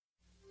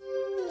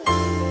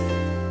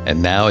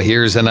And now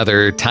here's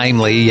another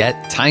timely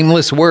yet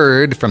timeless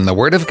word from the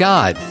Word of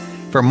God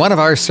from one of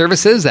our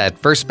services at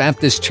First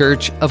Baptist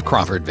Church of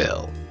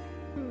Crawfordville.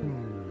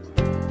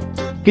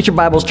 Get your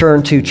Bibles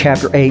turned to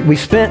chapter 8. We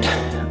spent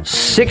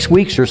 6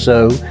 weeks or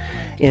so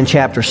in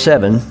chapter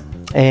 7,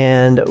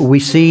 and we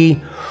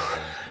see,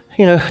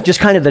 just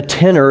kind of the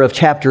tenor of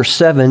chapter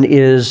 7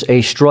 is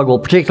a struggle,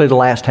 particularly the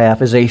last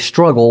half, is a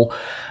struggle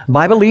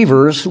by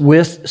believers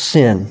with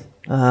sin.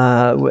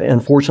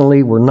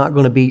 Unfortunately, we're not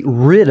going to be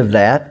rid of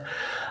that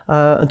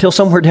until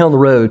somewhere down the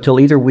road, till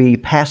either we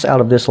pass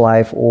out of this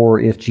life or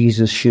if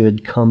Jesus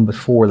should come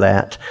before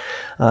that.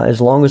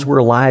 As long as we're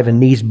alive in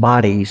these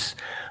bodies,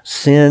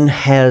 sin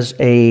has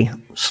a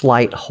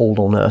slight hold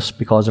on us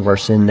because of our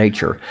sin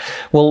nature.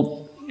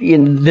 Well,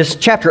 in this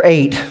chapter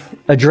 8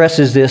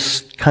 addresses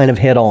this kind of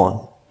head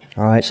on.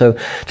 All right, so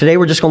today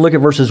we're just going to look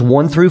at verses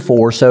 1 through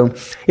 4. So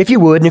if you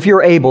would, and if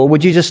you're able,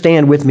 would you just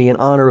stand with me in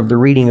honor of the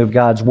reading of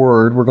God's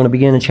Word? We're going to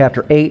begin in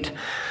chapter 8,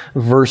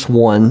 verse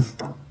 1.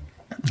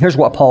 Here's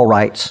what Paul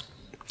writes.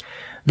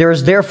 There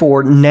is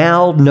therefore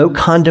now no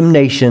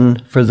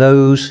condemnation for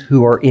those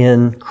who are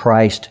in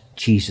Christ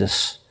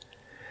Jesus.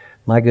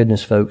 My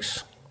goodness,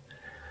 folks.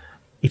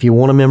 If you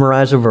want to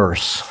memorize a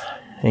verse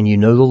and you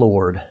know the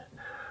Lord,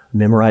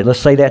 memorize. Let's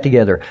say that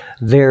together.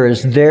 There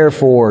is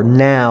therefore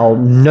now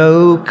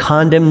no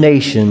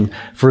condemnation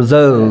for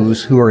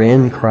those who are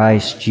in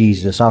Christ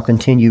Jesus. I'll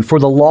continue. For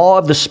the law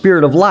of the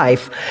Spirit of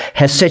life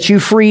has set you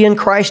free in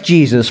Christ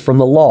Jesus from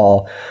the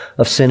law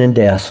of sin and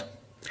death.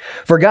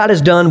 For God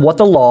has done what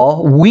the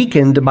law,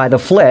 weakened by the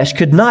flesh,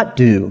 could not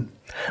do.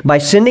 By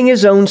sending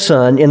His own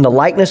Son in the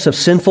likeness of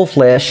sinful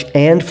flesh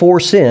and for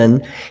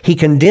sin, He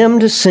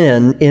condemned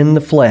sin in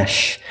the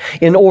flesh,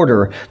 in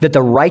order that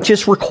the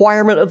righteous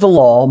requirement of the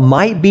law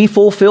might be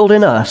fulfilled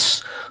in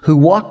us, who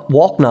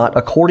walk not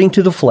according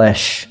to the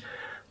flesh,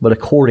 but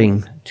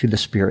according to the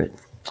Spirit.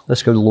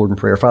 Let's go to the Lord in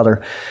prayer.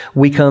 Father,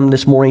 we come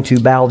this morning to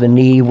bow the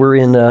knee. We're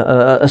in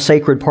a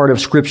sacred part of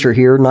Scripture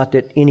here. Not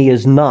that any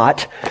is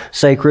not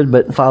sacred,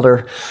 but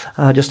Father,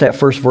 just that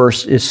first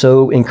verse is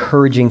so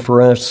encouraging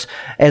for us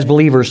as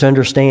believers to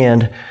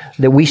understand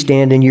that we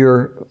stand in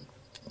your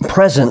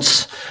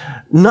presence,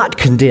 not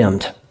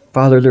condemned.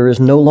 Father, there is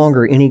no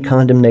longer any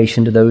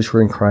condemnation to those who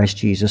are in Christ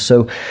Jesus.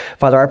 So,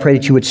 Father, I pray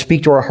that you would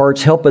speak to our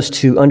hearts. Help us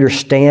to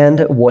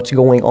understand what's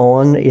going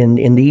on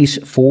in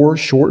these 4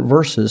 short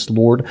verses,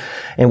 Lord,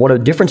 and what a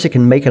difference it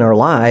can make in our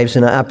lives.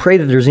 And I pray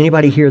that there's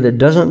anybody here that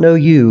doesn't know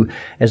you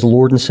as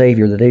Lord and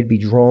Savior, that they'd be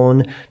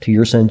drawn to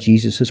your Son,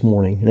 Jesus, this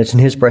morning. And it's in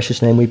His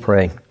precious name we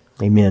pray.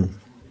 Amen.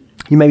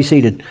 You may be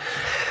seated.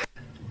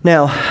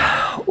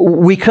 Now,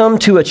 we come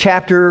to a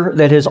chapter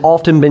that has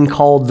often been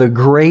called the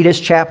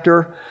greatest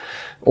chapter,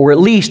 or at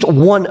least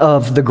one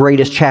of the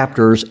greatest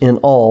chapters in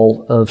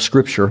all of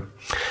Scripture.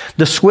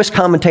 The Swiss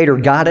commentator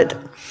Godet,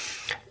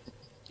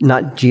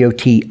 not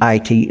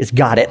G-O-T-I-T, it's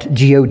Godet,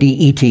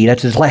 G-O-D-E-T,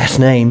 that's his last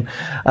name.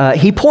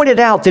 He pointed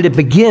out that it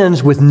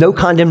begins with no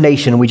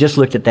condemnation, we just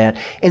looked at that,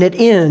 and it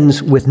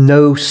ends with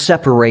no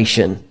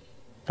separation.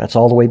 That's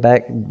all the way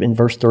back in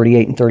verse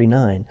 38 and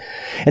 39.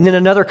 And then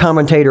another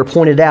commentator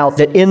pointed out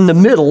that in the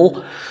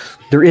middle,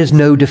 there is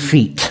no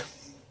defeat.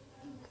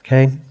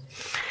 Okay?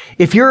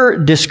 If you're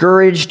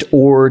discouraged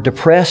or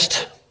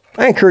depressed,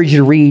 I encourage you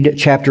to read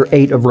chapter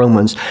 8 of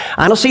Romans.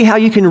 I don't see how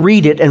you can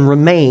read it and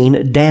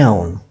remain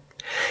down.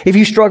 If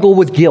you struggle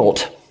with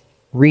guilt,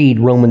 read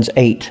Romans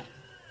 8.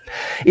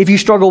 If you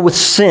struggle with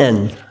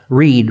sin,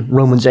 read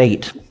Romans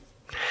 8.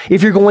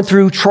 If you're going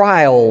through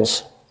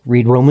trials,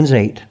 read Romans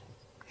 8.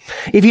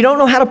 If you don't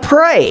know how to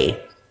pray,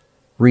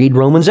 read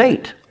Romans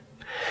 8.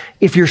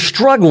 If you're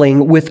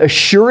struggling with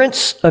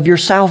assurance of your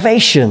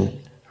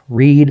salvation,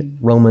 read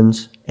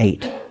Romans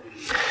 8.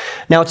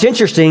 Now, it's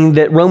interesting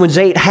that Romans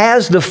 8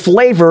 has the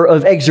flavor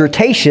of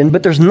exhortation,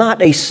 but there's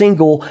not a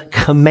single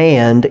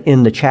command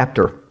in the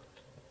chapter.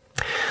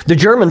 The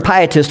German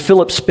pietist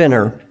Philip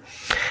Spinner,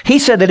 he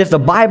said that if the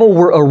Bible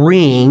were a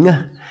ring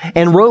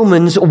and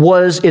Romans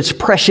was its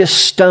precious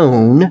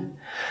stone,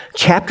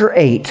 chapter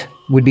 8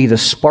 would be the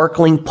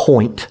sparkling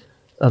point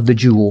of the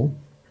jewel.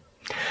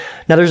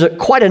 Now, there's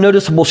quite a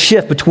noticeable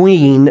shift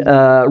between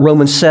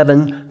Romans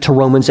 7 to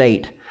Romans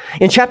 8.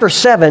 In chapter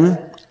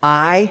 7,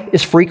 I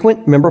is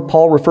frequent. Remember,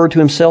 Paul referred to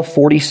himself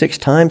 46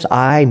 times.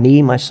 I,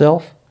 me,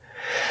 myself.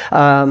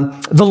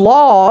 The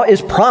law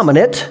is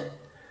prominent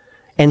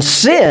and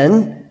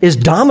sin is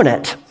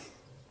dominant.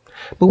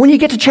 But when you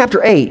get to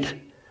chapter 8,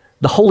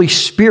 the Holy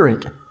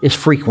Spirit is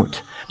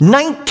frequent.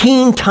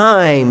 19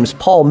 times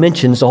Paul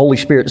mentions the Holy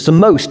Spirit. It's the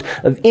most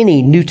of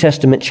any New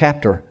Testament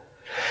chapter.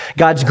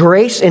 God's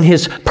grace and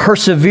His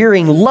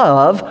persevering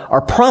love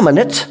are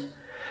prominent,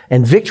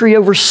 and victory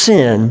over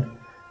sin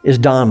is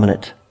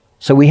dominant.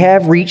 So we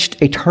have reached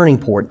a turning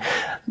point.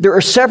 There are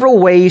several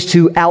ways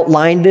to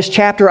outline this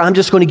chapter. I'm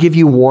just going to give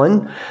you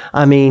one.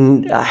 I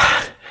mean,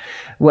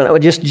 when I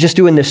was just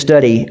doing this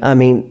study,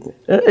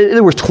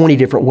 there were 20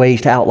 different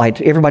ways to outline.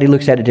 Everybody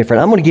looks at it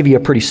different. I'm going to give you a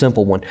pretty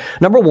simple one.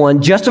 Number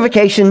one,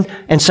 justification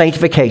and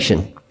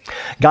sanctification.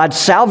 God's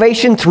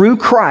salvation through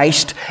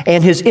Christ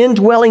and His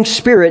indwelling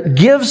Spirit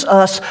gives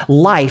us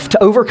life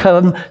to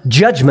overcome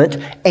judgment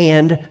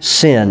and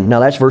sin. Now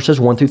that's verses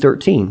 1 through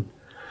 13.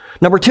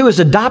 Number 2 is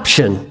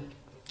adoption,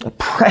 a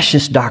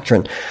precious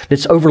doctrine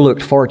that's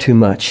overlooked far too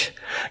much.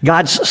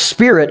 God's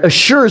Spirit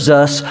assures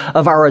us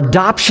of our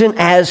adoption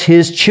as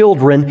His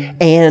children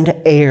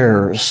and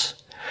heirs.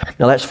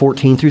 Now that's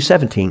 14 through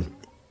 17.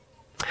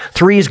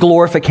 3 is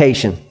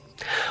glorification.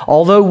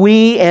 Although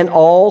we and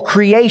all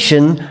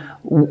creation,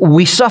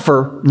 we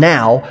suffer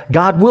now,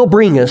 God will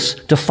bring us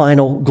to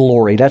final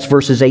glory. That's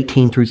verses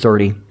 18 through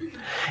 30.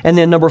 And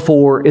then number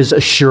 4 is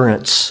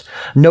assurance.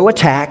 No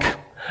attack,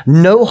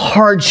 no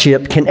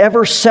hardship can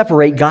ever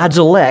separate God's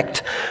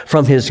elect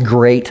from His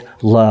great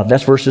love.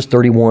 That's verses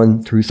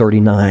 31 through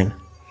 39.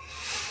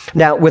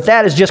 Now, with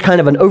that as just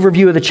kind of an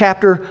overview of the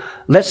chapter,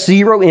 let's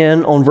zero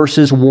in on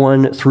verses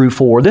 1 through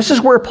 4. This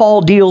is where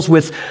Paul deals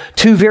with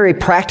 2 very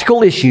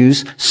practical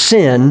issues,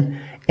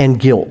 sin and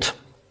guilt.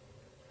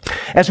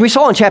 As we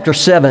saw in chapter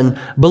 7,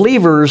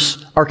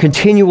 believers are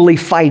continually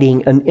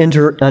fighting an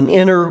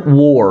inner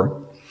war.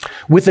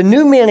 With the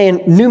new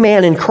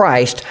man in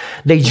Christ,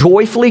 they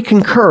joyfully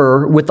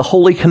concur with the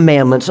holy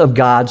commandments of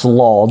God's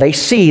law. They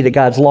see that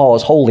God's law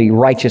is holy,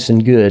 righteous,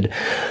 and good.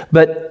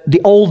 But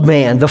the old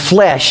man, the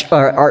flesh,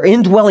 our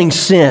indwelling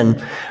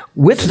sin,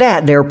 with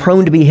that, they're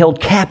prone to be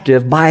held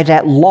captive by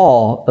that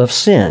law of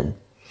sin.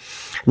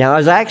 Now,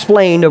 as I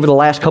explained over the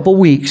last couple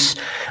weeks,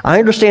 I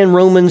understand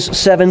Romans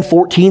 7,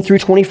 14 through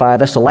 25,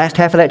 that's the last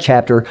half of that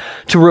chapter,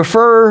 to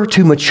refer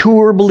to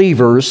mature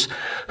believers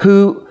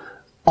who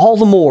all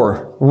the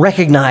more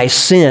recognize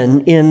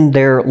sin in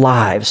their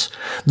lives.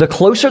 The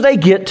closer they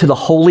get to the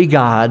holy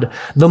God,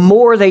 the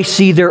more they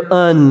see their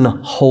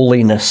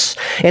unholiness.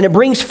 And it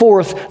brings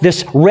forth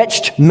this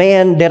wretched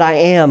man that I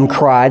am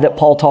cry that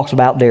Paul talks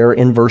about there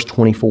in verse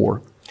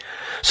 24.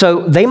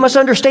 So they must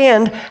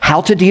understand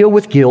how to deal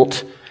with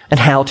guilt and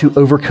how to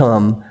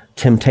overcome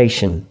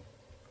temptation.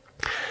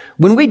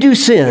 When we do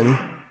sin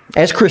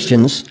as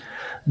Christians,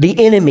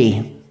 the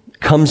enemy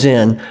comes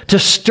in to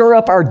stir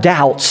up our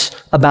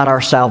doubts about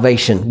our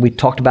salvation. We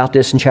talked about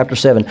this in chapter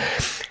 7.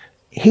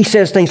 He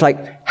says things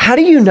like, how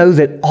do you know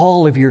that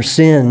all of your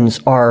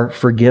sins are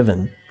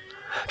forgiven?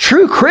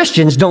 True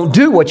Christians don't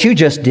do what you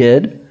just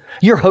did.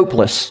 You're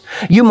hopeless.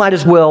 You might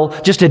as well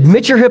just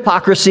admit your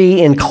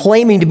hypocrisy in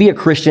claiming to be a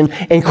Christian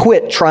and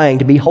quit trying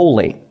to be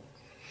holy.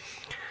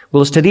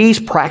 Well, it's to these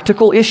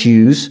practical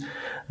issues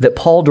that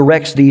Paul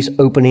directs these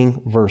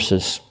opening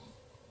verses.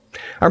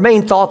 Our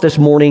main thought this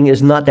morning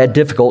is not that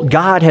difficult.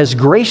 God has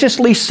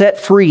graciously set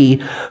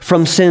free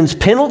from sin's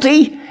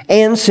penalty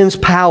and sin's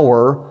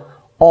power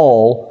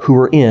all who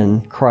are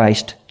in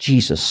Christ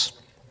Jesus.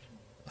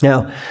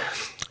 Now,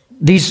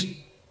 these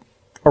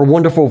are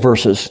wonderful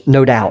verses,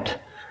 no doubt,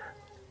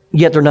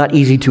 yet they're not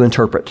easy to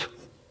interpret.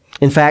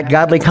 In fact,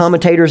 godly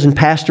commentators and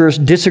pastors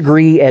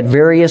disagree at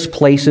various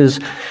places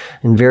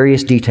and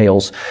various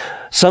details.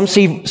 Some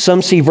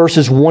see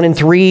verses 1 and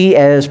 3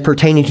 as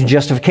pertaining to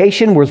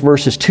justification, with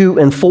verses 2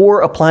 and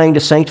 4 applying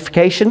to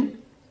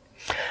sanctification.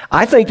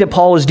 I think that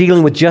Paul is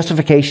dealing with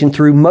justification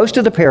through most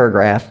of the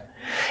paragraph,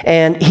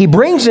 and he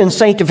brings in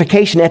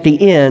sanctification at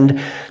the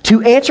end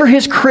to answer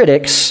his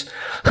critics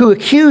who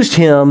accused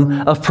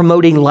him of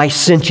promoting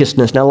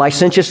licentiousness. Now,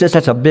 licentiousness,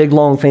 that's a big,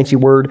 long, fancy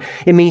word.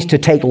 It means to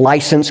take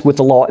license with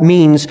the law. It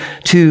means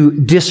to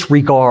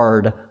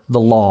disregard the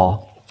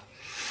law.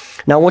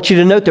 Now, I want you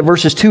to note that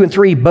verses 2 and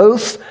 3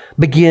 both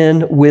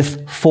begin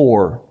with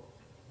for.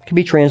 It can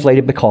be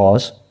translated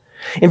because.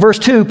 In verse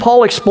 2,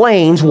 Paul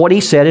explains what he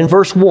said in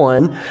verse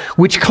 1,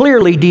 which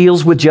clearly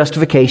deals with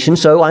justification.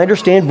 So I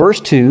understand verse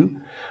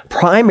 2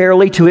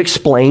 primarily to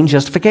explain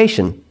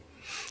justification.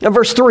 Now,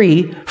 verse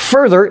 3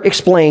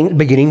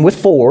 beginning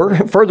with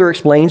 4, further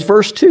explains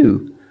verse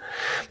 2.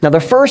 Now, the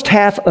first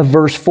half of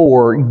verse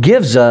 4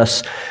 gives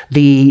us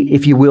the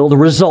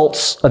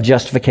results of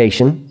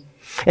justification.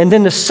 And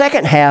then the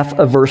second half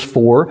of verse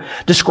 4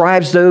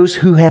 describes those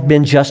who have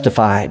been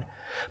justified.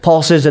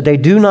 Paul says that they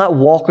do not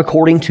walk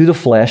according to the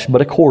flesh,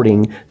 but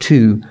according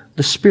to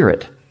the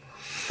Spirit.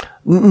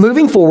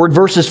 Moving forward,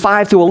 verses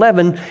 5 through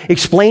 11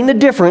 explain the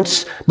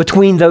difference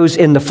between those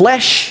in the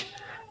flesh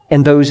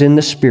and those in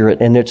the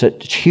Spirit, and it's a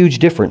huge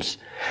difference.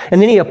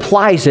 And then he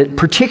applies it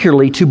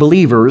particularly to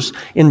believers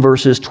in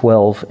verses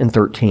 12 and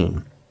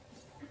 13.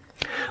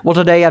 Well,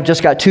 today I've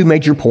just got 2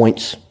 major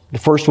points. The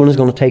first one is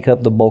going to take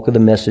up the bulk of the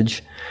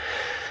message,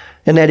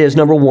 and that is,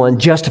 number 1,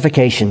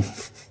 justification.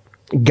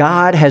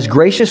 God has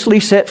graciously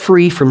set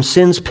free from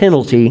sin's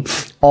penalty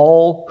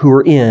all who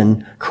are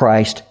in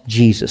Christ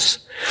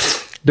Jesus.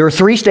 There are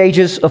 3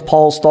 stages of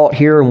Paul's thought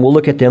here, and we'll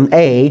look at them.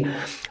 A,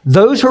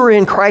 those who are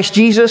in Christ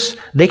Jesus,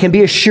 they can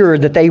be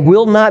assured that they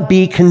will not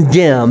be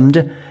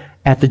condemned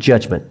at the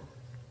judgment.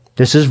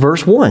 This is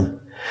verse 1.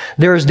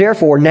 There is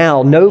therefore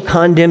now no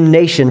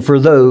condemnation for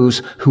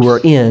those who are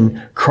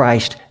in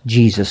Christ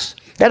Jesus.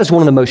 That is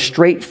one of the most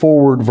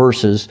straightforward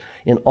verses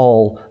in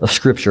all of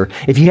Scripture.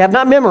 If you have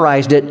not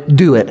memorized it,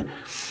 do it.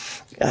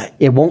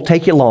 It won't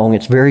take you long.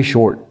 It's very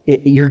short.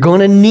 You're going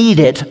to need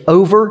it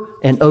over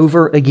and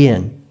over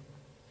again.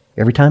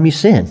 Every time you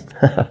sin.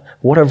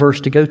 What a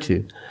verse to go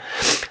to.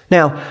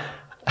 Now,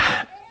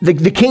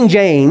 the King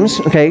James,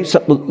 okay,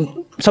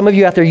 so, some of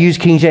you out there use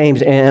King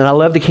James, and I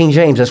love the King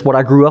James. That's what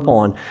I grew up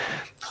on.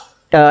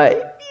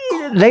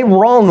 They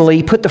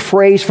wrongly put the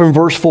phrase from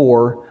verse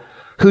 4,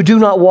 who do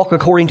not walk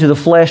according to the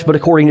flesh, but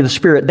according to the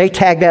Spirit. They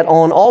tag that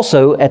on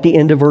also at the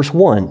end of verse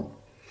 1.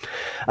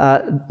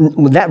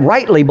 That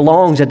rightly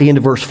belongs at the end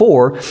of verse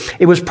 4.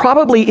 It was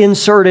probably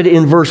inserted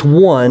in verse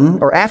 1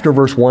 or after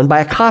verse 1 by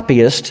a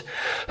copyist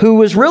who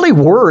was really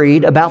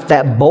worried about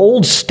that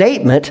bold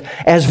statement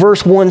as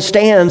verse 1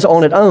 stands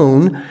on its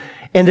own,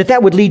 and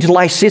that would lead to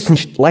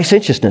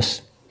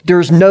licentiousness.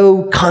 There's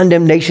no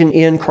condemnation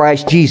in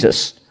Christ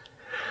Jesus.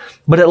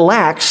 But it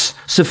lacks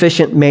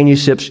sufficient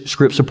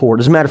manuscript support.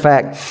 As a matter of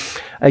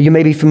fact, you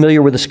may be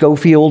familiar with the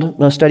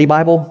Scofield Study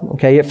Bible.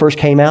 Okay, it first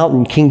came out,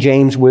 and King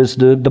James was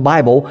the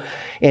Bible.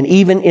 And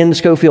even in the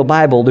Scofield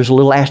Bible, there's a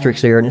little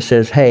asterisk there, and it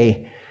says,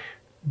 "Hey,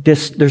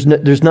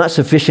 there's not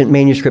sufficient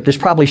manuscript. This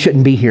probably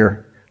shouldn't be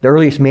here. The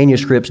earliest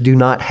manuscripts do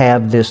not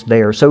have this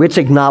there." So it's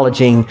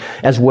acknowledging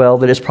as well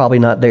that it's probably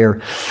not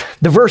there.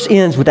 The verse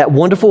ends with that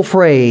wonderful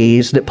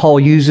phrase that Paul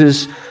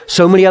uses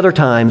so many other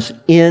times: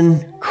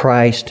 "In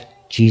Christ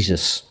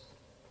Jesus."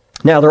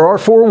 Now, there are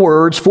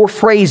 4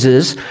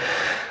 phrases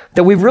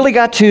that we've really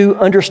got to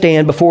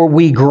understand before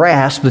we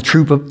grasp the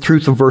truth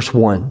of verse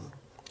 1.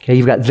 Okay,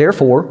 you've got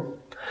therefore,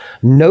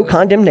 no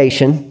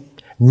condemnation,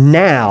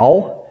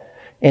 now,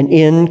 and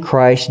in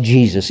Christ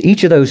Jesus.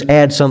 Each of those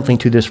adds something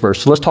to this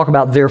verse. So let's talk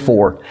about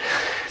therefore.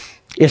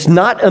 It's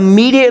not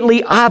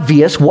immediately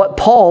obvious what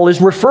Paul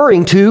is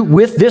referring to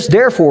with this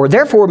therefore.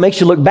 Therefore makes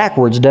you look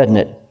backwards, doesn't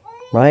it?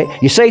 Right?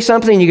 You say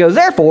something and you go,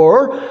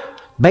 therefore,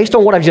 based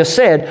on what I've just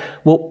said,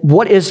 well,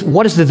 what is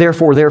the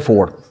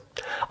therefore?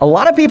 A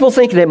lot of people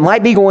think that it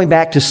might be going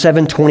back to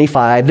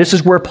 7:25. This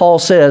is where Paul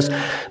says,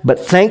 "But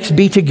thanks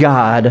be to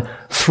God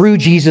through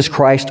Jesus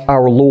Christ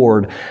our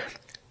Lord."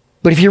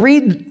 But if you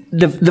read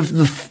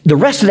the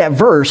rest of that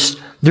verse,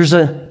 there's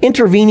an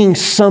intervening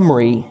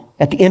summary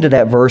at the end of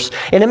that verse,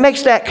 and it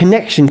makes that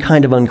connection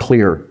kind of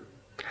unclear.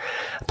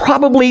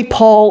 Probably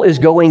Paul is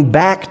going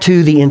back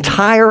to the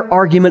entire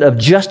argument of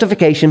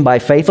justification by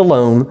faith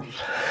alone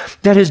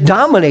that has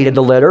dominated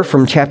the letter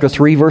from chapter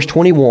 3, verse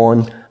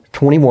 21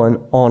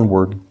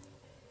 onward.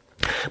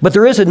 But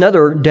there is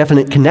another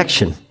definite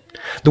connection.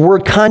 The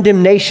word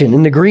condemnation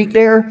in the Greek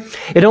there,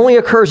 it only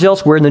occurs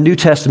elsewhere in the New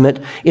Testament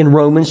in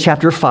Romans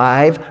chapter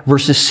 5,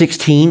 verses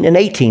 16 and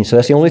 18. So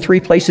that's the only 3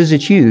 places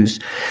it's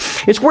used.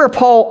 It's where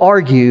Paul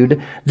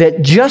argued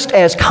that just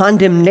as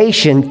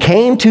condemnation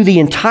came to the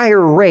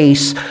entire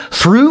race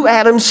through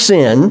Adam's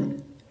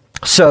sin,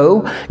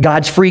 so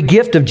God's free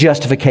gift of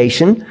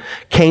justification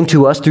came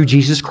to us through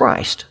Jesus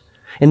Christ.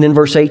 And then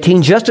verse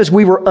 18, just as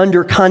we were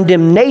under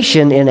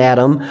condemnation in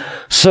Adam,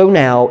 so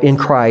now in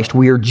Christ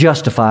we are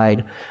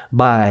justified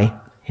by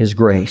His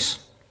grace.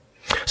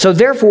 So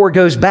therefore it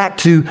goes back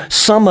to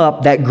sum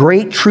up that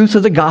great truth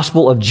of the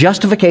gospel of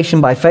justification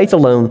by faith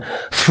alone,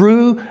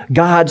 through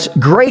God's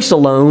grace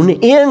alone,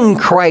 in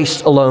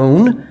Christ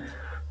alone,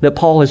 that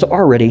Paul has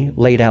already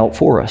laid out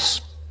for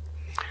us.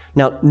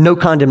 Now, no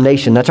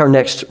condemnation, that's our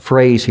next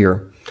phrase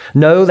here.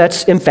 No,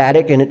 that's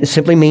emphatic, and it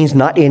simply means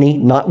not any,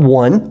 not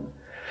one.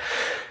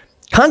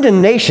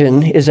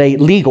 Condemnation is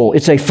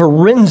it's a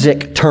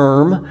forensic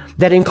term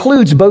that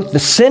includes both the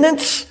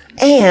sentence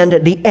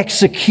and the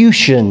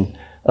execution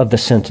of the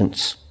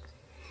sentence.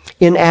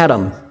 In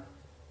Adam,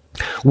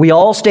 we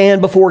all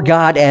stand before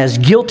God as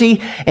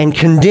guilty and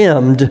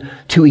condemned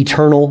to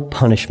eternal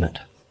punishment.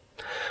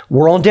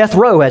 We're on death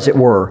row, as it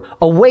were,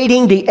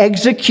 awaiting the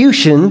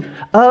execution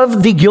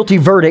of the guilty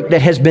verdict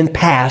that has been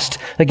passed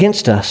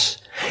against us.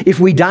 If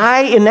we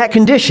die in that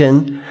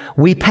condition,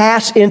 we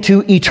pass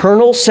into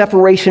eternal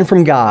separation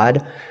from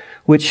God,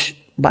 which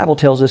the Bible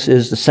tells us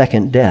is the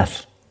second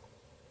death.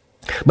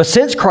 But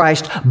since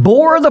Christ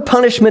bore the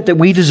punishment that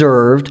we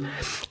deserved,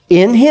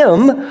 in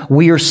Him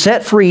we are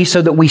set free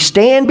so that we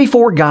stand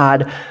before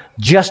God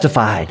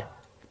justified,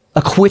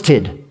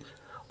 acquitted,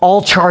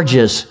 all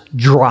charges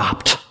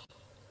dropped.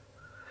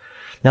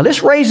 Now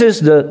this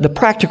raises the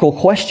practical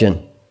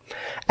question.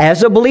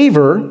 As a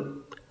believer,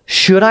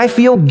 should I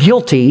feel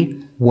guilty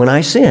when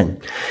I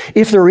sin?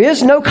 If there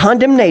is no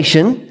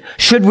condemnation,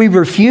 should we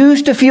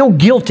refuse to feel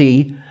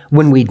guilty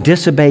when we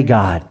disobey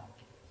God?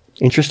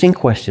 Interesting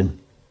question.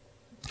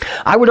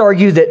 I would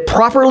argue that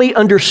properly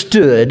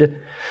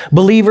understood,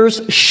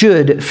 believers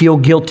should feel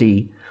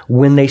guilty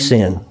when they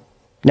sin.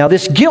 Now,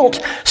 this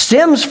guilt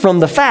stems from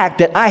the fact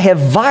that I have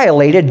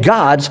violated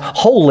God's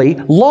holy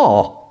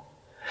law.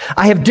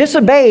 I have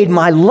disobeyed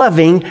my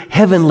loving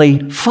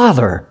Heavenly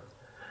Father.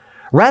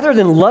 Rather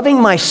than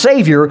loving my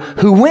Savior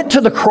who went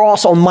to the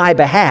cross on my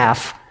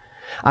behalf,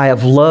 I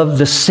have loved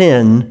the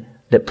sin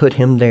that put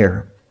Him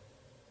there.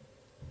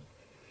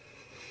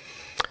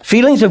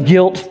 Feelings of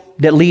guilt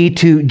that lead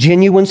to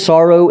genuine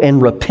sorrow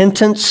and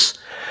repentance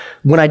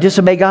when I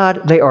disobey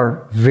God, they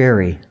are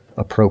very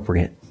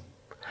appropriate.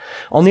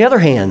 On the other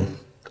hand,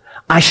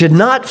 I should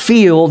not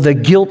feel the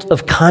guilt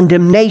of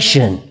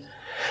condemnation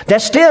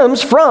that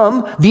stems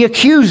from the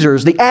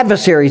accusers, the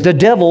adversaries, the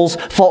devil's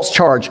false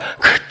charge.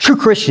 True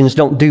Christians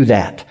don't do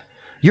that.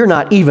 You're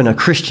not even a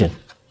Christian.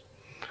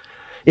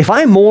 If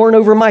I mourn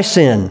over my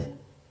sin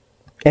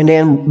and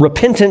am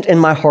repentant in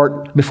my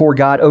heart before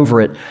God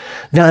over it,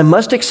 then I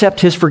must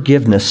accept His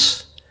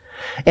forgiveness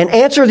and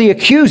answer the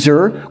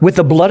accuser with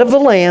the blood of the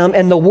Lamb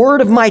and the word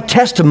of my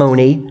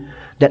testimony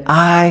that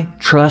I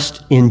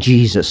trust in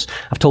Jesus.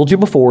 I've told you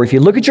before, if you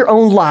look at your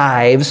own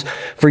lives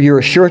for your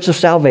assurance of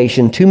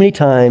salvation, too many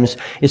times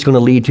it's going to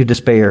lead to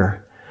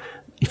despair.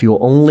 If you'll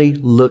only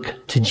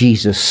look to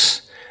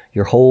Jesus,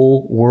 your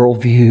whole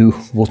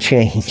worldview will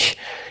change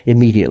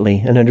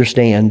immediately and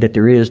understand that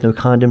there is no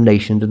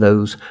condemnation to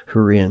those who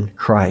are in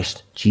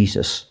Christ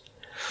Jesus.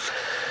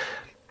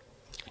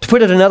 To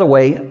put it another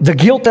way, the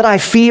guilt that I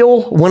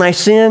feel when I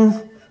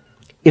sin,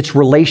 it's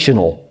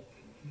relational,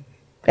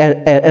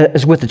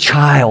 as with a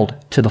child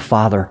to the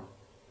Father.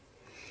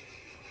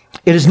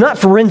 It is not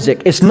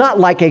forensic. It's not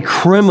like a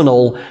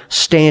criminal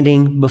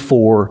standing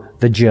before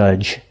the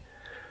judge.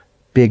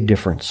 Big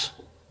difference.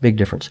 Big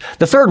difference.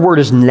 The third word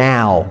is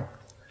now.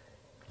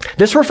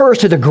 This refers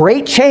to the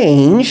great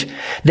change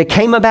that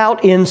came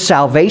about in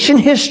salvation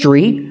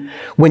history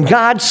when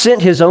God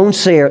sent His own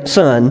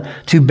Son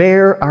to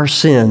bear our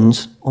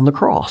sins on the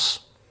cross.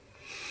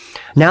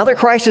 Now that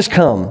Christ has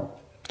come,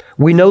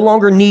 we no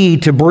longer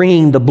need to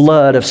bring the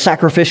blood of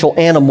sacrificial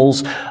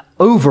animals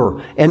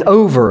over and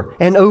over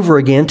and over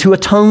again to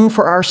atone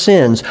for our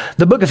sins.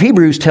 The book of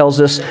Hebrews tells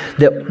us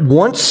that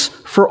once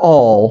for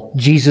all,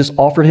 Jesus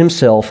offered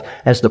Himself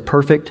as the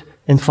perfect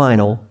and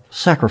final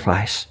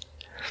sacrifice.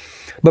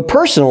 But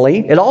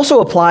personally, it also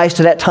applies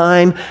to that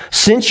time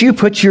since you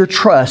put your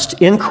trust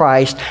in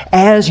Christ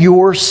as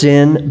your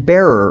sin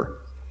bearer.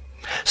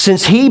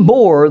 Since He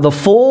bore the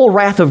full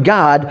wrath of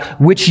God,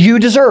 which you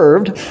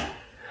deserved,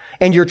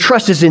 and your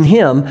trust is in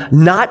Him,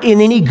 not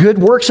in any good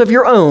works of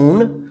your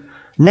own,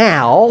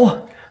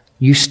 now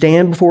you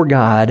stand before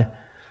God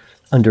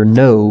under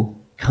no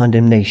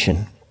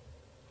condemnation.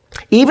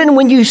 Even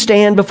when you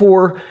sin,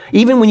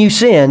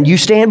 you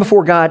stand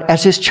before God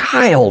as His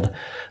child,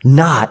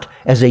 not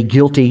as a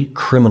guilty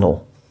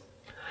criminal.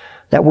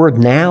 That word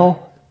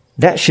now,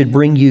 that should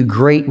bring you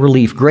great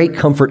relief, great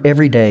comfort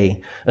every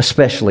day,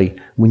 especially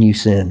when you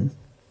sin.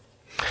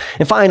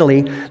 And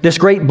finally, this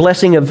great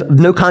blessing of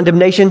no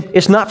condemnation,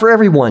 it's not for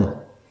everyone.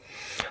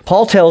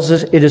 Paul tells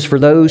us it is for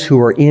those who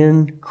are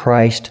in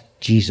Christ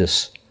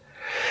Jesus.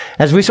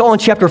 As we saw in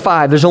chapter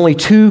 5, there's only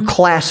two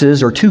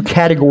classes or two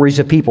categories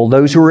of people,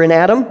 those who are in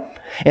Adam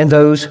and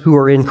those who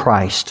are in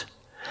Christ.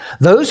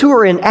 Those who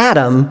are in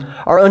Adam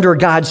are under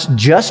God's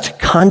just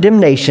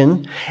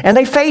condemnation, and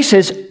they face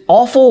His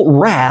awful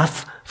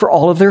wrath for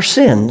all of their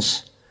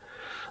sins.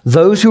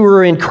 Those who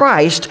are in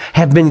Christ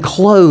have been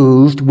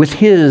clothed with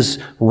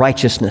His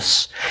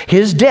righteousness.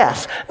 His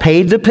death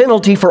paid the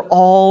penalty for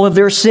all of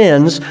their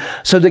sins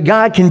so that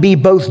God can be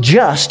both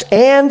just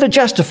and the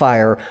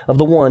justifier of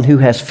the one who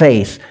has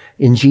faith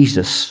in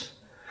Jesus.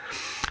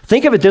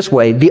 Think of it this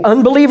way. The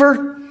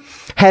unbeliever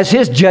has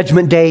his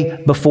judgment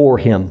day before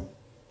him.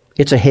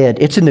 It's ahead.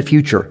 It's in the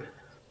future.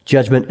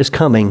 Judgment is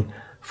coming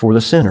for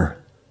the sinner.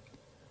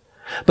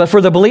 But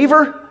for the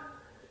believer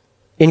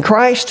in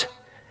Christ,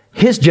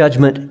 his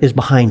judgment is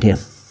behind him.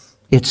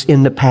 It's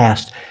in the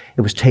past.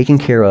 It was taken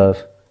care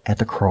of at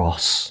the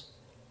cross.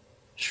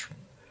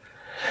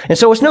 And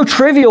so it's no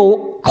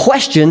trivial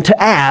question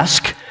to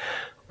ask,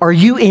 are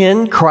you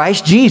in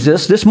Christ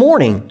Jesus this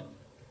morning?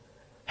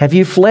 Have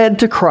you fled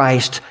to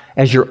Christ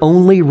as your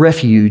only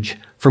refuge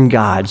from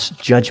God's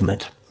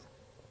judgment?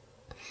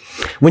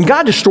 When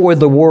God destroyed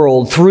the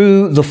world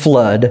through the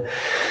flood,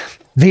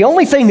 the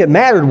only thing that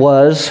mattered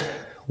was,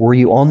 were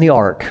you on the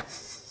ark?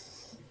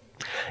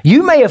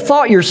 You may have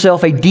thought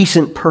yourself a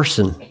decent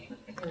person,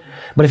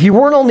 but if you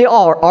weren't on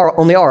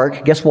the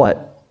ark, guess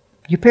what?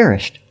 You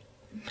perished.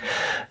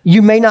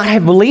 You may not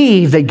have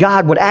believed that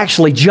God would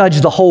actually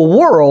judge the whole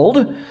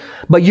world,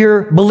 but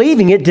your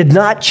believing it did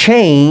not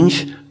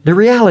change the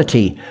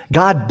reality.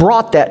 God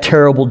brought that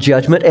terrible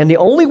judgment, and the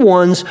only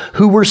ones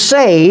who were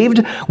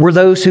saved were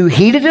those who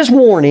heeded His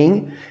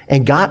warning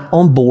and got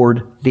on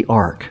board the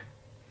ark.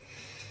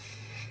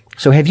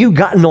 So have you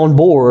gotten on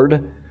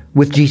board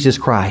with Jesus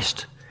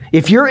Christ?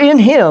 If you're in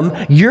Him,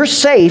 you're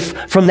safe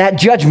from that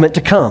judgment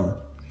to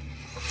come.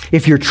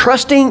 If you're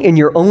trusting in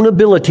your own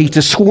ability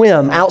to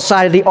swim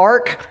outside of the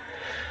ark,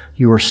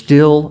 you are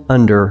still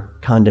under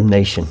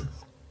condemnation.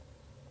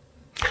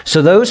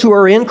 So those who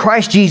are in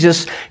Christ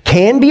Jesus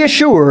can be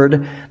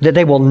assured that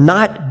they will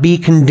not be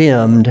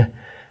condemned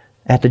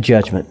at the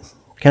judgment.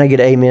 Can I get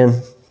an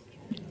amen?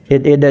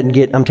 It doesn't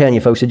get, I'm telling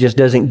you folks, it just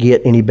doesn't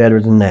get any better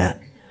than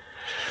that.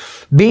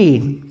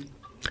 B,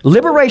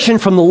 liberation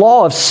from the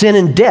law of sin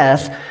and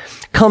death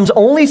comes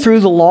only through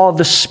the law of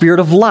the Spirit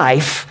of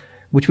life,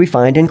 which we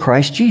find in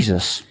Christ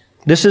Jesus.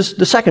 This is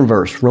the second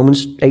verse,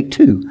 Romans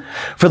 8:2.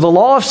 For the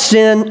law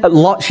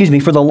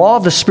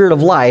of the Spirit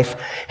of life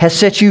has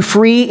set you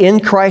free in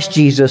Christ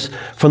Jesus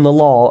from the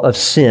law of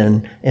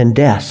sin and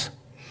death.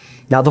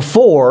 Now the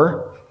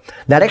for,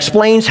 that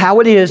explains how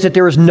it is that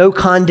there is no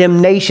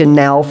condemnation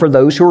now for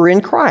those who are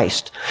in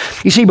Christ.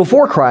 You see,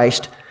 before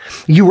Christ,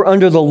 you were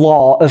under the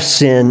law of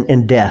sin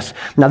and death.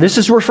 Now, this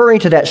is referring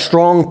to that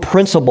strong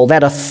principle,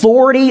 that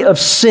authority of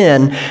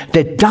sin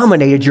that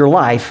dominated your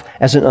life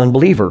as an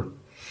unbeliever.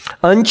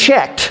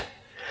 Unchecked,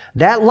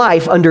 that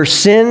life under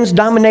sin's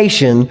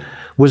domination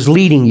was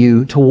leading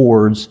you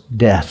towards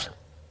death.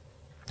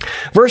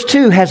 Verse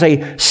 2 has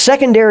a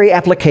secondary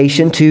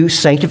application to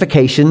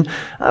sanctification,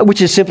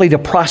 which is simply the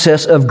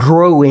process of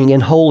growing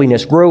in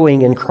holiness,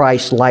 growing in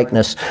Christ's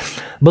likeness.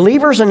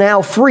 Believers are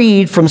now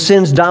freed from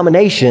sin's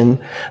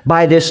domination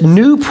by this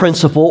new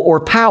principle or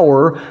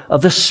power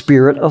of the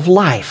Spirit of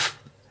life.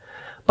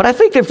 But I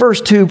think that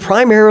verse 2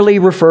 primarily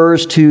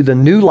refers to the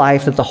new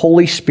life that the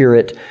Holy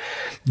Spirit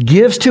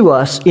gives to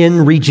us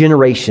in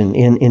regeneration,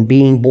 in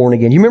being born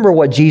again. You remember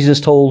what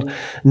Jesus told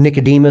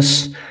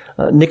Nicodemus?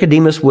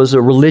 Nicodemus was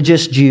a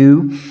religious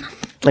Jew,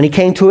 and he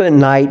came to it at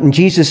night, and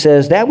Jesus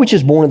says, that which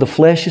is born of the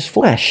flesh is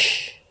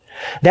flesh.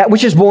 That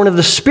which is born of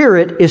the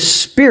Spirit is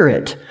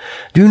spirit.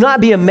 Do not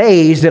be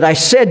amazed that I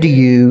said to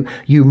you,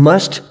 you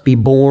must be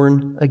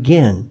born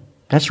again.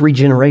 That's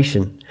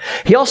regeneration.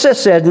 He also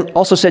said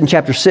in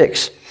chapter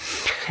 6,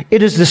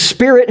 it is the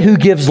Spirit who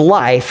gives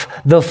life.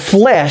 The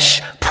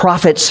flesh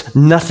profits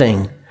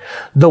nothing.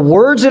 The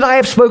words that I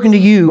have spoken to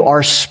you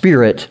are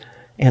spirit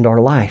and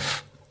are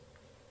life.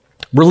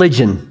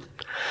 Religion,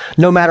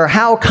 no matter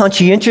how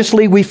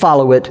conscientiously we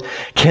follow it,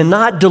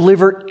 cannot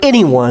deliver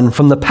anyone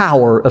from the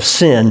power of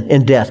sin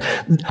and death.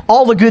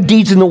 All the good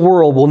deeds in the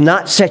world will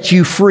not set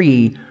you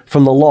free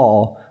from the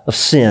law of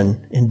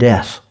sin and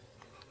death.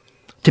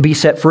 To be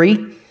set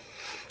free,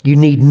 you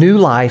need new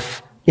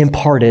life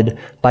imparted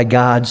by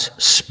God's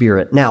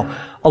Spirit.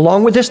 Now,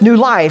 along with this new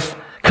life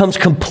comes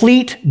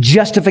complete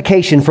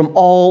justification from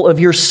all of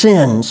your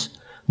sins.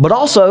 But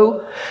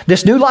also,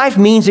 this new life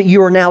means that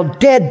you are now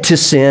dead to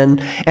sin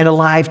and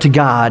alive to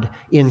God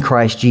in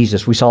Christ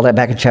Jesus. We saw that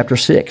back in chapter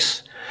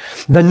 6.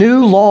 The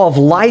new law of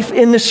life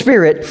in the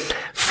Spirit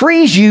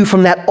frees you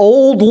from that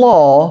old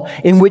law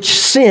in which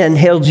sin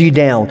held you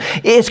down.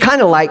 It's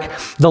kind of like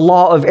the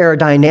law of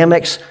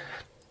aerodynamics.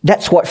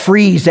 That's what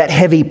frees that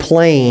heavy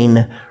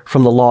plane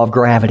from the law of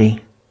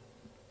gravity,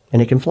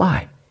 and it can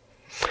fly.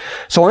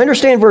 So I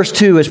understand verse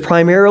 2 is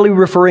primarily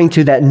referring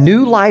to that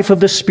new life of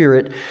the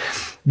Spirit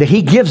that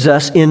He gives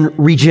us in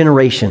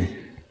regeneration.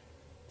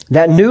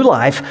 That new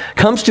life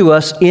comes to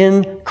us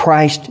in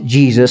Christ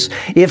Jesus.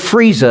 It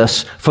frees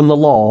us from the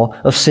law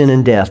of sin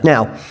and death.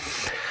 Now,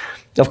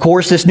 of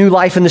course, this new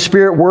life in the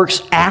Spirit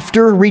works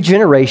after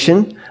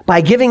regeneration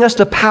by giving us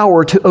the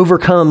power to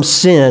overcome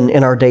sin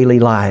in our daily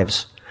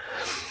lives.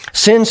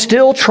 Sin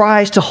still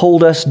tries to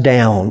hold us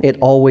down. It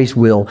always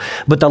will.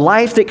 But the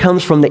life that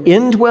comes from the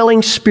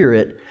indwelling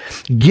Spirit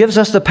gives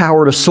us the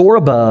power to soar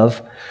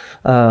above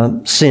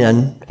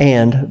sin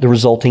and the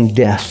resulting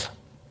death.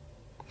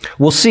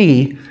 We'll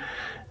see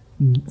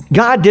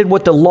God did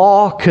what the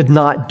law could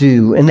not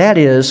do, and that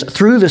is,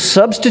 through the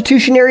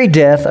substitutionary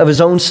death of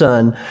His own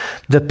Son,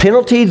 the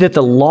penalty that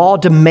the law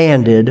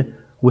demanded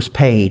was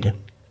paid.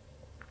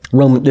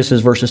 This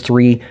is verses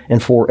 3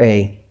 and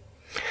 4a.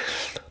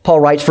 Paul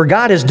writes, for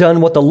God has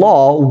done what the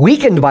law,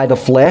 weakened by the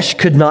flesh,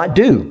 could not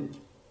do.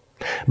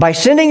 By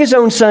sending His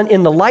own Son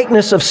in the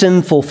likeness of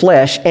sinful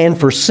flesh and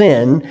for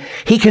sin,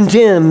 He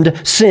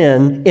condemned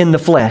sin in the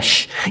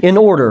flesh in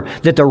order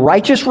that the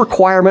righteous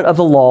requirement of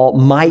the law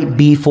might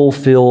be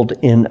fulfilled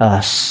in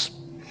us.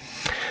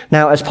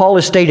 Now, as Paul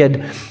has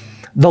stated,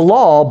 the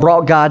law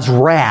brought God's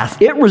wrath.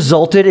 It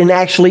resulted in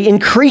actually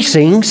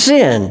increasing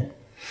sin.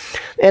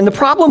 And the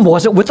problem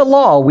wasn't with the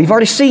law. We've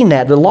already seen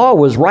that. The law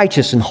was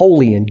righteous and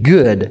holy and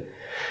good.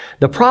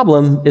 The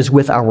problem is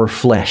with our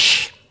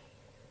flesh.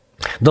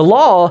 The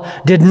law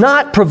did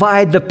not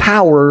provide the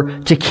power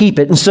to keep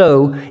it, and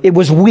so it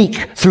was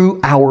weak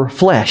through our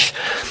flesh.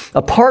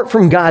 Apart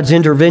from God's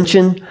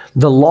intervention,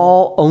 the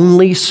law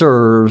only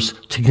serves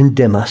to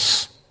condemn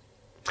us.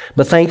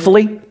 But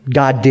thankfully,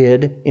 God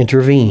did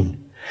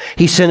intervene.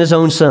 He sent His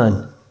own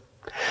Son.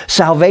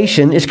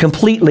 Salvation is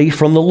completely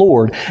from the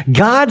Lord.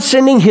 God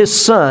sending His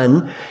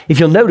Son, if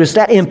you'll notice,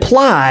 that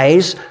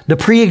implies the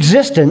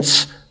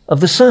preexistence of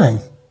the Son.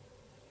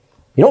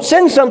 You don't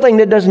send something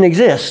that doesn't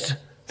exist.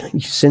 You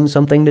send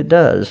something that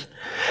does.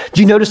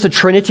 Do you notice the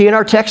Trinity in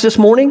our text this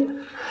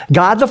morning?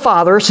 God the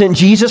Father sent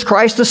Jesus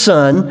Christ the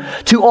Son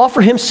to offer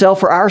Himself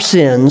for our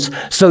sins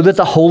so that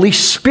the Holy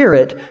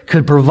Spirit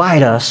could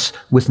provide us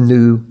with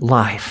new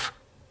life.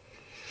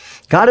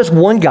 God is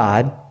one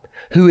God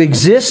who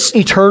exists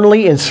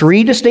eternally in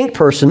three distinct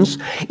persons,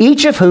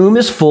 each of whom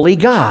is fully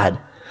God.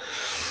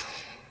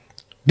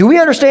 Do we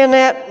understand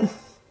that?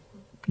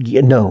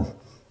 Yeah, no.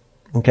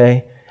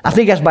 Okay? I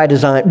think that's by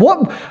design.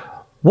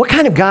 What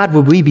kind of God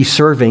would we be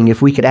serving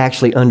if we could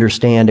actually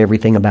understand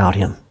everything about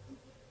Him?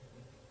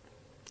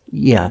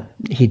 Yeah,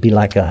 He'd be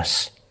like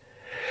us.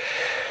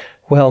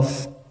 Well,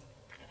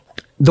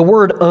 the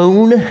word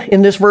own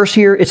in this verse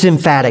here, it's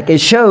emphatic. It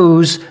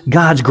shows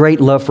God's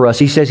great love for us.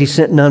 He says He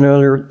sent none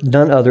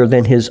other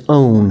than His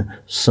own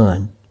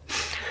Son.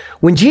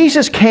 When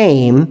Jesus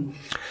came,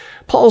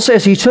 Paul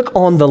says he took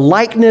on the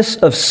likeness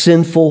of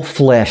sinful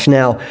flesh.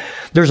 Now,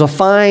 there's a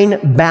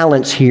fine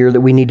balance here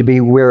that we need to be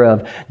aware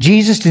of.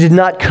 Jesus did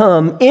not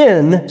come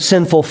in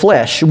sinful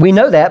flesh. We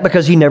know that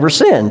because he never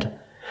sinned.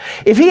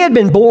 If he had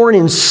been born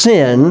in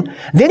sin,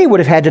 then he would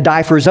have had to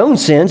die for his own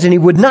sins, and he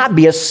would not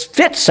be a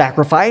fit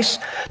sacrifice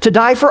to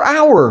die for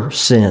our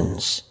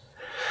sins.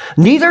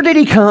 Neither did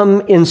he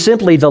come in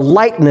simply the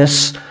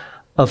likeness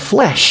of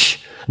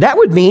flesh. That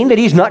would mean that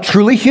he's not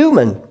truly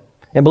human.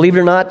 And believe it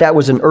or not, that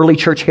was an early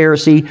church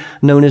heresy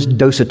known as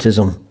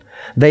Docetism.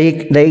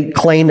 They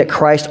claim that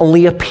Christ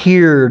only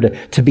appeared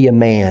to be a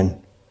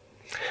man.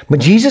 But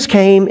Jesus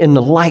came in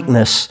the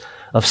likeness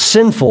of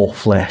sinful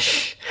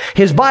flesh.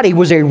 His body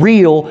was a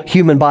real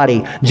human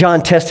body.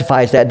 John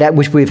testifies that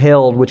which we have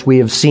held, which we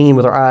have seen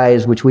with our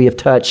eyes, which we have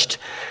touched,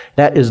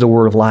 that is the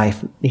word of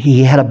life.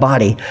 He had a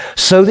body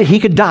so that he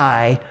could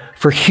die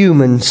for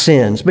human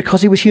sins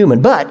because he was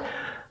human. But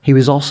he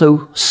was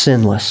also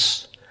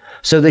sinless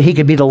so that he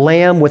could be the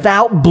lamb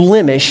without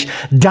blemish,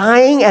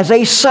 dying as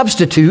a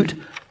substitute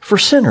for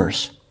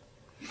sinners.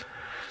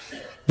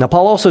 Now,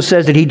 Paul also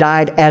says that he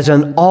died as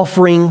an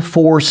offering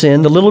for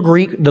sin. The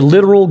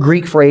literal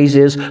Greek phrase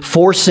is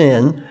for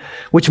sin,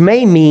 which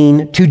may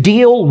mean to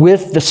deal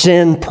with the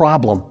sin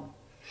problem.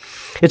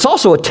 It's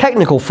also a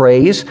technical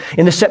phrase.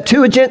 In the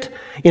Septuagint,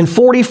 in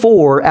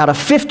 44 out of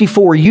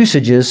 54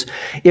 usages,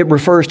 it's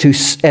referred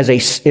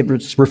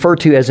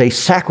to as a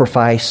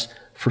sacrifice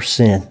for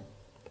sin.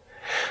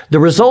 The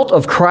result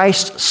of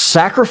Christ's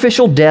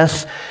sacrificial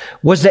death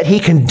was that he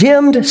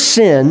condemned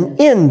sin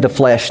in the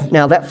flesh.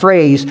 Now that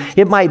phrase,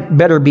 it might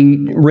better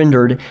be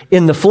rendered,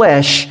 in the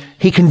flesh,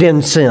 he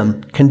condemned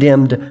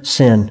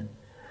sin.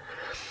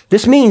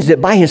 This means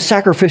that by his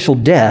sacrificial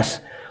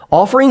death,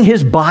 offering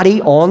his body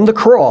on the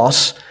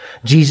cross,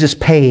 Jesus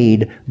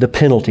paid the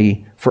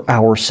penalty for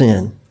our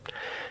sin.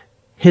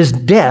 His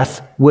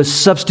death was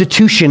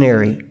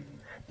substitutionary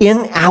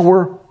in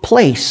our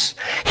place.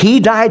 He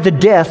died the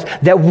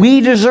death that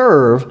we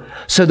deserve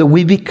so that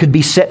we could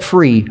be set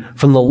free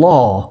from the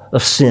law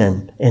of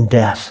sin and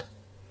death.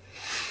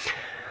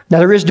 Now,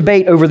 there is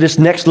debate over this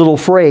next little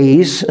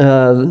phrase,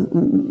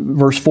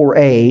 verse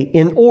 4a,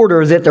 in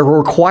order that the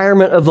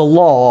requirement of the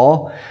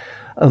law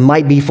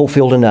might be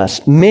fulfilled in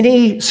us.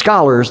 Many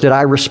scholars that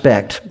I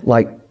respect,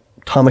 like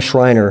Thomas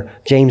Schreiner,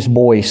 James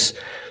Boyce,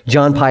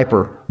 John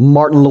Piper,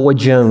 Martin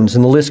Lloyd-Jones,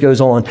 and the list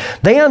goes on.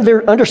 They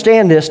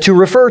understand this to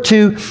refer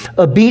to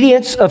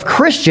obedience of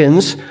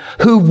Christians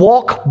who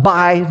walk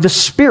by the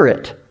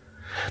Spirit.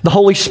 The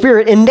Holy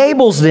Spirit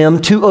enables them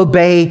to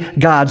obey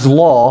God's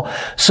law,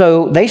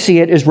 so they see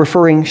it as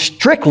referring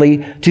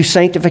strictly to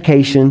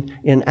sanctification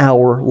in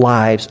our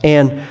lives.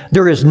 And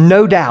there is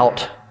no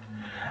doubt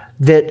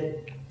that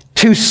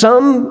to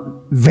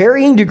some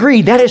varying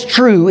degree, that is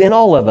true in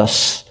all of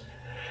us.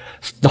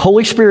 The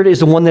Holy Spirit is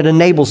the one that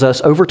enables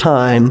us over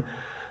time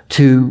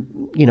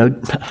to,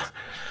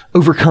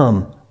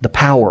 overcome the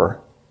power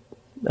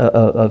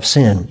of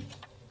sin.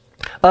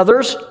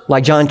 Others,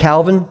 like John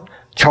Calvin,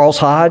 Charles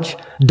Hodge,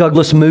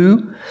 Douglas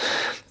Moo,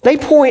 they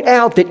point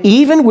out that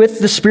even with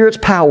the Spirit's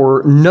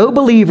power, no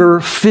believer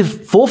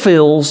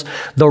fulfills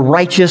the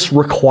righteous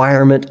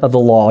requirement of the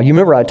law. You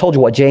remember I told you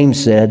what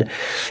James said.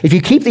 If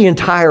you keep the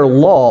entire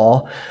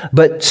law,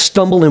 but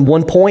stumble in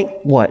one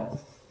point, what?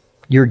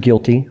 You're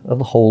guilty of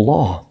the whole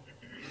law.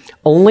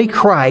 Only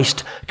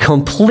Christ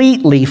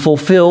completely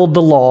fulfilled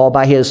the law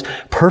by his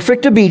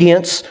perfect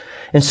obedience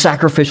and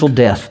sacrificial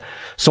death.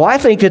 So I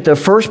think that the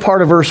first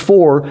part of verse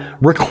 4,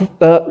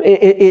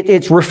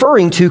 it's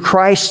referring to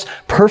Christ's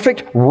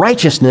perfect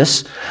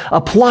righteousness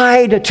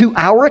applied to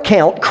our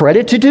account,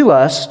 credited to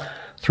us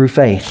through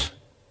faith.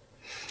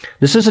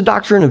 This is a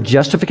doctrine of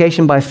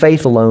justification by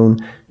faith alone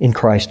in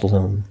Christ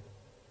alone.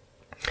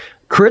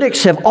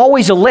 Critics have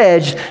always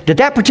alleged that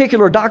that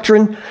particular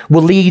doctrine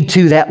will lead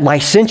to that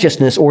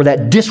licentiousness or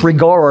that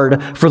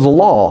disregard for the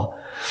law.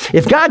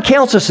 If God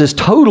counts us as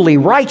totally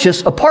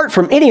righteous apart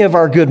from any of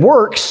our good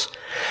works,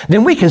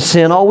 then we can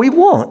sin all we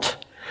want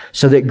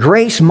so that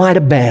grace might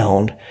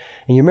abound.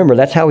 And you remember,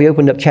 that's how he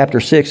opened up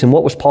chapter 6. And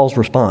what was Paul's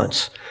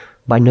response?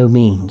 By no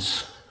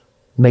means.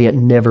 May it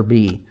never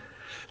be.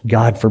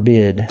 God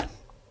forbid.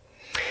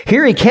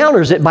 Here he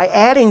counters it by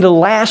adding the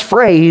last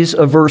phrase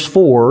of verse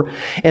 4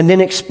 and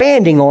then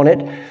expanding on it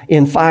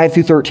in 5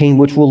 through 13,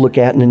 which we'll look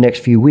at in the next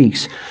few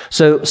weeks.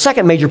 So,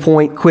 second major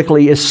point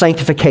quickly is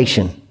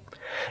sanctification.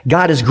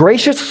 God has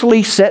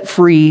graciously set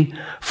free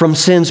from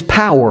sin's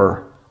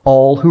power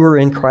all who are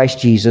in Christ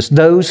Jesus,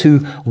 those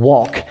who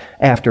walk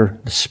after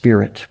the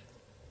Spirit.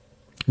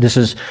 This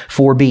is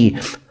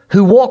 4b,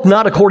 who walk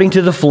not according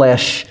to the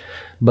flesh,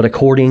 but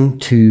according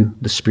to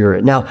the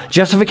Spirit. Now,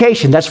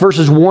 justification, that's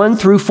verses 1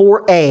 through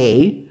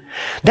 4a.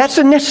 That's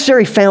a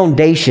necessary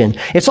foundation.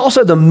 It's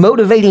also the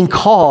motivating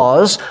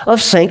cause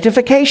of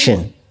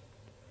sanctification.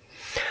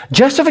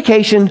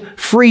 Justification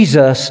frees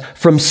us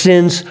from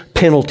sin's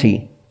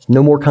penalty.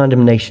 No more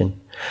condemnation.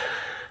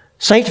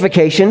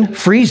 Sanctification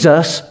frees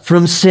us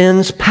from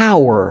sin's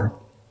power.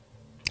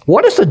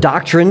 What is the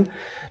doctrine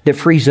that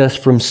frees us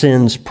from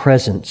sin's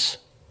presence?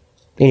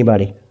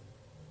 Anybody?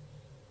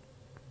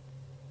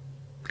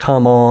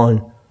 Come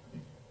on.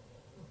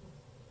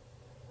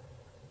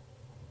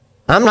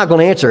 I'm not going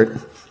to answer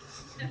it.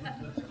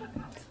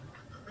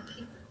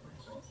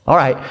 All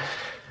right.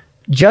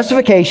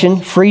 Justification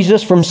frees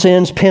us from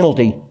sin's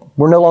penalty.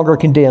 We're no longer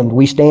condemned.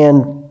 We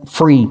stand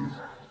free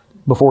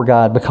before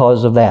God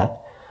because of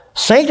that.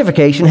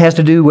 Sanctification has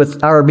to do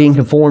with our being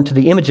conformed to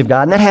the image of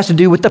God, and that has to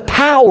do with the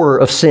power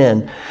of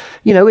sin.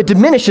 It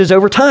diminishes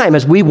over time.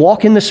 As we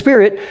walk in the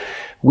Spirit,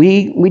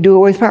 we do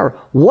away with power.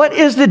 What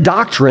is the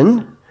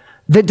doctrine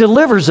that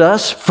delivers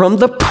us from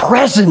the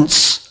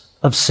presence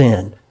of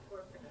sin?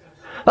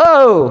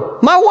 Oh,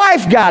 my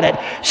wife got it.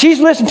 She's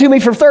listened to me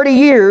for 30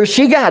 years.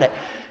 She got it.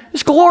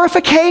 It's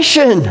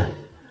glorification.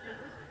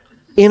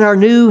 In our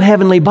new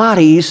heavenly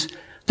bodies,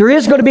 there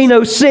is going to be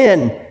no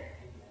sin.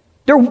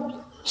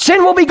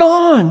 Sin will be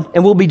gone,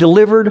 and we'll be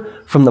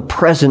delivered from the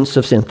presence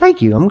of sin.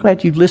 Thank you. I'm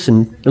glad you've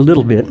listened a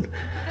little bit.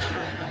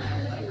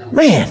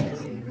 Man.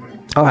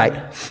 All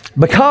right.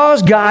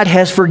 Because God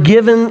has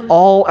forgiven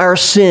all our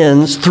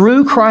sins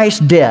through Christ's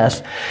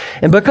death,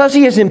 and because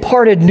He has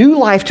imparted new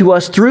life to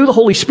us through the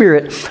Holy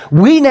Spirit,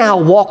 we now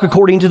walk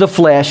according to the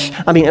flesh.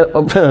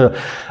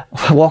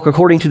 Walk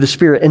according to the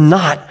Spirit and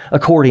not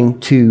according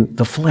to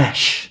the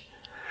flesh.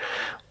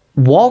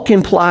 Walk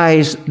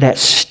implies that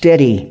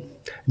steady,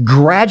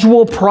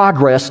 gradual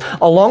progress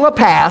along a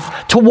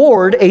path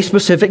toward a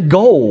specific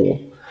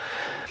goal.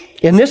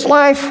 In this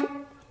life,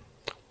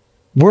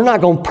 we're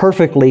not going to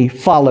perfectly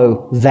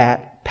follow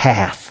that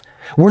path.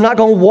 We're not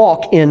going to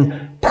walk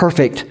in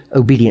perfect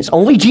obedience.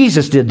 Only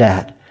Jesus did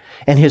that.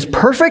 And His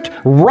perfect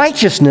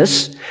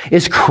righteousness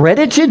is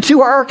credited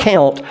to our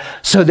account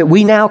so that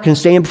we now can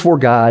stand before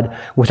God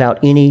without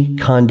any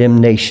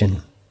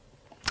condemnation.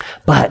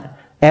 But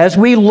as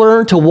we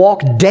learn to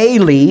walk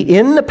daily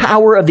in the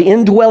power of the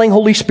indwelling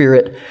Holy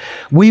Spirit,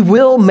 we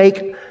will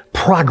make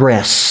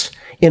progress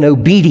in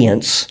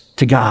obedience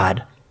to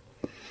God.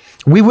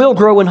 We will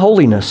grow in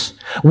holiness.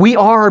 We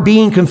are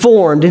being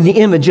conformed in the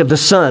image of the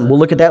Son. We'll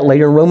look at that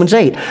later in Romans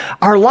 8.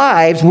 Our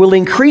lives will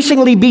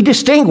increasingly be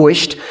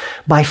distinguished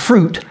by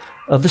fruit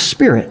of the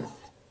Spirit.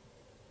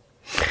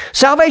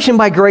 Salvation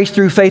by grace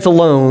through faith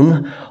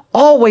alone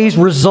always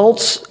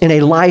results in a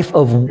life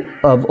of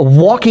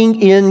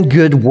walking in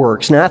good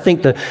works. Now, I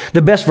think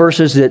the best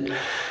verses that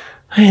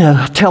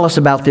tell us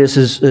about this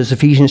is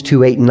Ephesians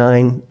 2, 8,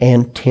 9,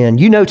 and 10.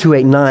 2,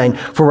 8, 9.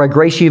 For by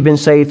grace you've been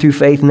saved through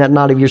faith, and that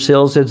not of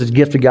yourselves, as a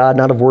gift of God,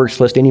 not of works,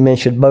 lest any man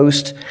should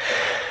boast.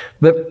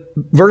 But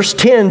verse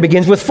 10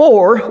 begins with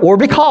for, or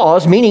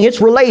because, meaning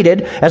it's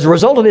related as a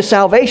result of this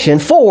salvation.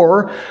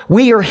 For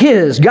we are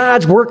His,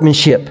 God's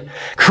workmanship,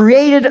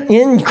 created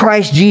in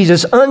Christ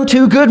Jesus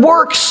unto good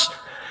works,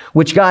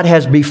 which God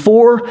has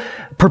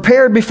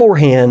prepared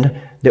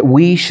beforehand that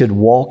we should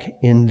walk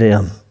in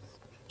them.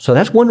 So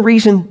that's one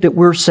reason that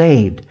we're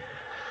saved,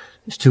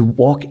 is to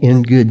walk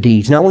in good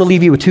deeds. Now I want to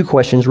leave you with two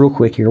questions real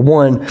quick here.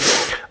 One,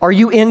 are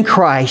you in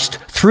Christ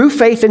through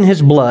faith in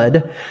His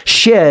blood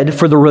shed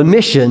for the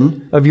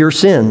remission of your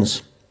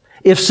sins?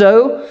 If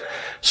so,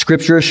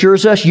 Scripture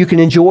assures us you can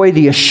enjoy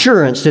the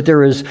assurance that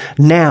there is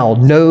now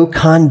no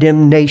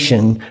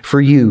condemnation for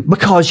you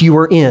because you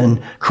are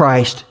in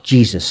Christ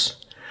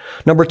Jesus.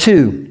 Number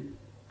two,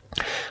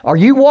 are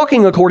you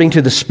walking according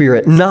to the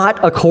Spirit,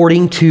 not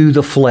according to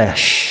the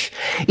flesh?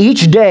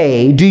 Each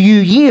day, do you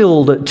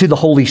yield to the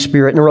Holy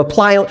Spirit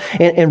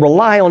and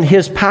rely on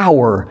His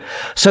power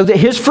so that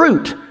His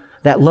fruit,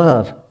 that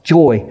love,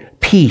 joy,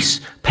 peace,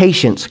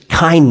 patience,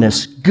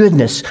 kindness,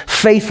 goodness,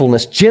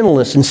 faithfulness,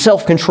 gentleness, and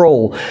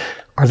self-control,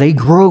 are they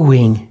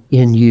growing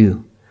in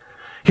you?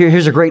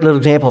 Here's a great little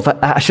example.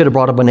 I should have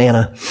brought a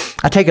banana.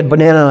 I take a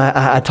banana and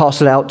I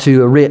toss it out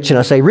to Rich and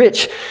I say,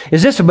 Rich,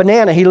 is this a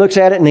banana? He looks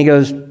at it and he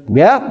goes,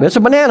 yeah, it's a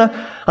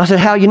banana. I said,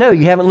 how you know?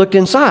 You haven't looked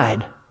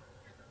inside.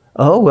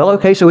 Oh, well,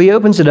 okay. So he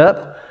opens it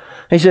up.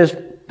 He says,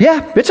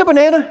 yeah, it's a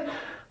banana.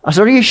 I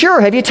said, are you sure?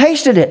 Have you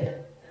tasted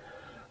it?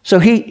 So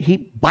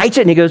he bites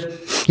it and he goes,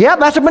 yeah,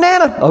 that's a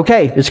banana.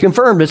 Okay, it's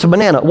confirmed it's a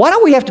banana. Why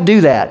don't we have to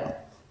do that?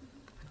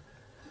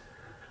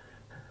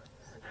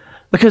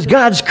 Because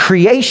God's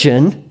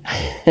creation,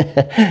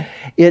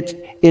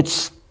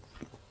 it's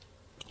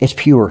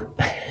pure.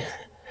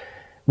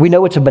 We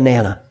know it's a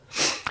banana.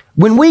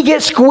 When we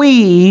get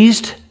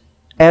squeezed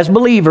as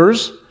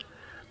believers,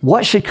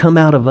 what should come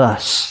out of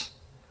us?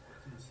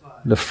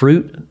 The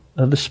fruit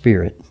of the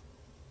Spirit.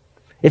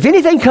 If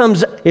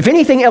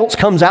anything else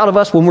comes out of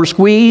us when we're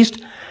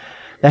squeezed,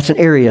 that's an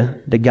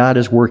area that God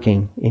is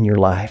working in your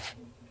life.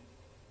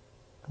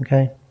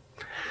 Okay?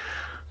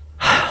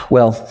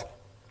 Well,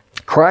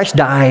 Christ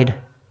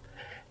died,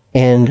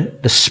 and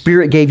the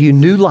Spirit gave you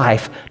new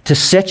life to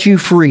set you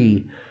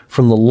free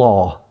from the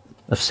law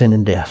of sin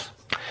and death.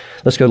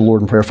 Let's go to the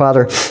Lord in prayer.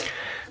 Father,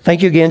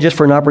 thank you again just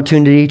for an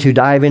opportunity to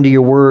dive into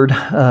your Word.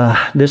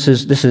 This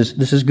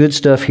is good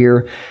stuff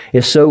here.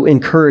 It's so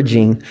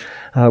encouraging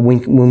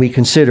when we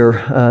consider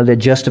that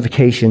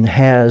justification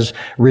has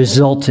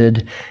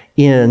resulted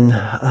in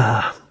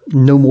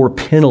no more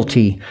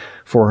penalty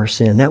for our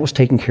sin. That was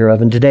taken care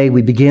of. And today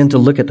we begin to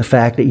look at the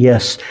fact that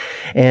yes,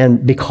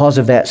 and because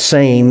of that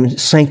same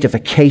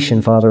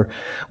sanctification, Father,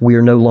 we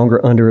are no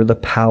longer under the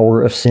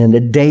power of sin.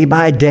 That day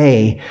by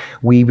day,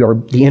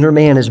 the inner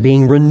man is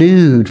being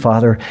renewed,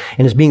 Father,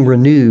 and is being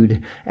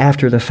renewed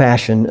after the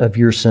fashion of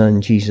your Son,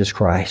 Jesus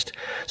Christ.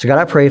 So God,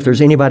 I pray if there's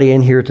anybody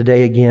in here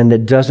today again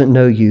that doesn't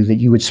know you,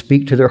 that you would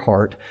speak to their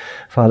heart.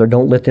 Father,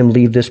 don't let them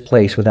leave this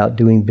place without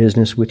doing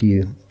business with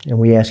you. And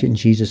we ask it in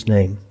Jesus'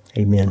 name.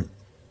 Amen.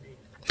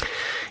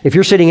 If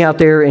you're sitting out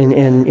there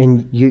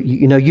and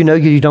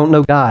you don't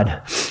know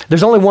God,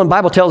 there's only one,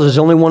 Bible tells us there's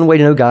only one way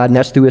to know God, and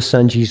that's through His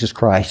Son, Jesus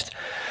Christ.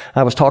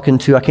 I was talking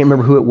to, I can't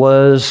remember who it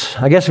was.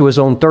 I guess it was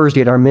on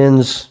Thursday at our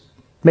men's,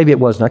 maybe it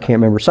wasn't, I can't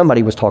remember.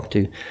 Somebody was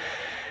talking to.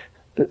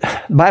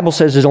 The Bible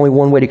says there's only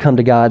one way to come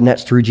to God, and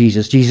that's through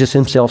Jesus. Jesus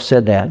Himself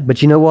said that.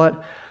 But you know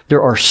what?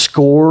 There are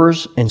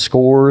scores and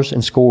scores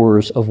and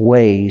scores of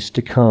ways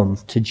to come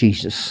to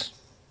Jesus.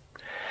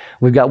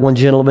 We've got one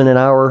gentleman in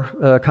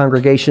our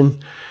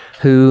congregation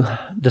who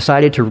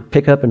decided to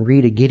pick up and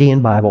read a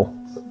Gideon Bible.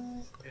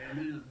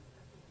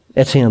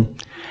 That's him.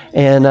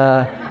 And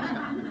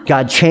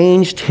God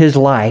changed his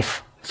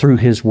life through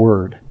His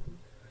Word.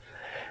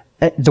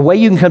 The way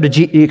you can come to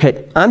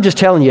Jesus, I'm just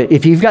telling you,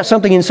 if you've got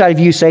something inside of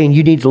you saying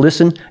you need to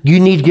listen, you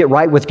need to get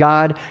right with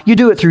God, you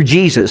do it through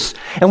Jesus.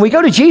 And we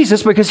go to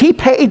Jesus because He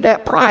paid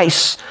that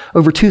price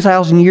over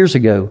 2,000 years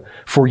ago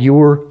for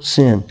your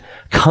sin.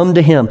 Come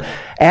to Him.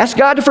 Ask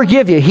God to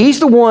forgive you.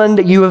 He's the one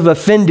that you have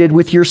offended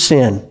with your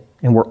sin.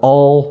 And we're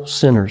all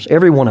sinners,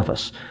 every one of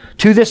us.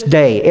 To this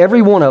day,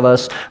 every one of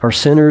us are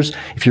sinners.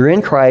 If you're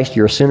in Christ,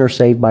 you're a sinner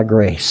saved by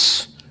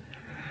grace.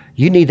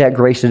 You need that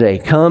grace today.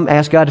 Come,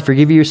 ask God to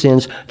forgive you your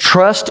sins.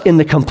 Trust in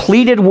the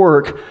completed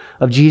work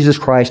of Jesus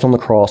Christ on the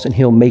cross, and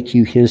He'll make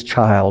you His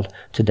child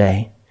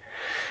today.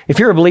 If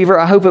you're a believer,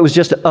 I hope it was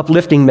just an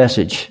uplifting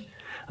message.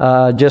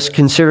 Just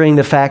considering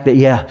the fact that,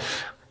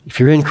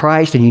 if you're in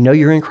Christ and you know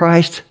you're in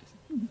Christ,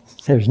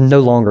 there's no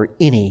longer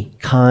any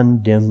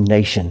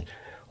condemnation.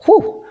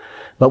 Whew!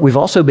 But we've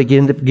also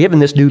been given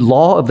this new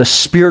law of the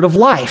Spirit of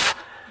life,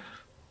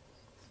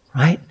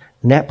 right?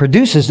 And that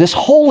produces this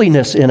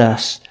holiness in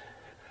us.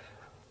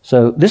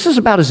 So this is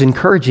about as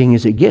encouraging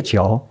as it gets,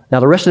 y'all. Now,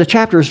 the rest of the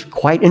chapter is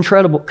quite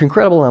incredible,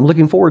 and I'm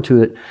looking forward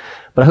to it.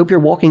 But I hope you're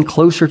walking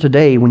closer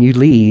today when you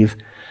leave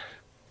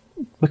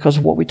because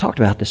of what we talked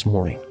about this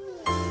morning.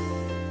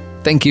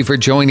 Thank you for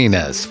joining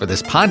us for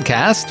this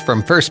podcast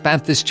from First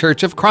Baptist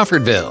Church of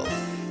Crawfordville.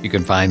 You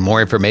can find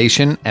more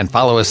information and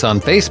follow us on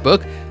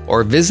Facebook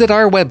or visit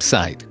our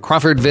website,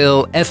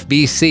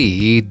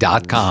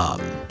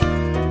 crawfordvillefbc.com.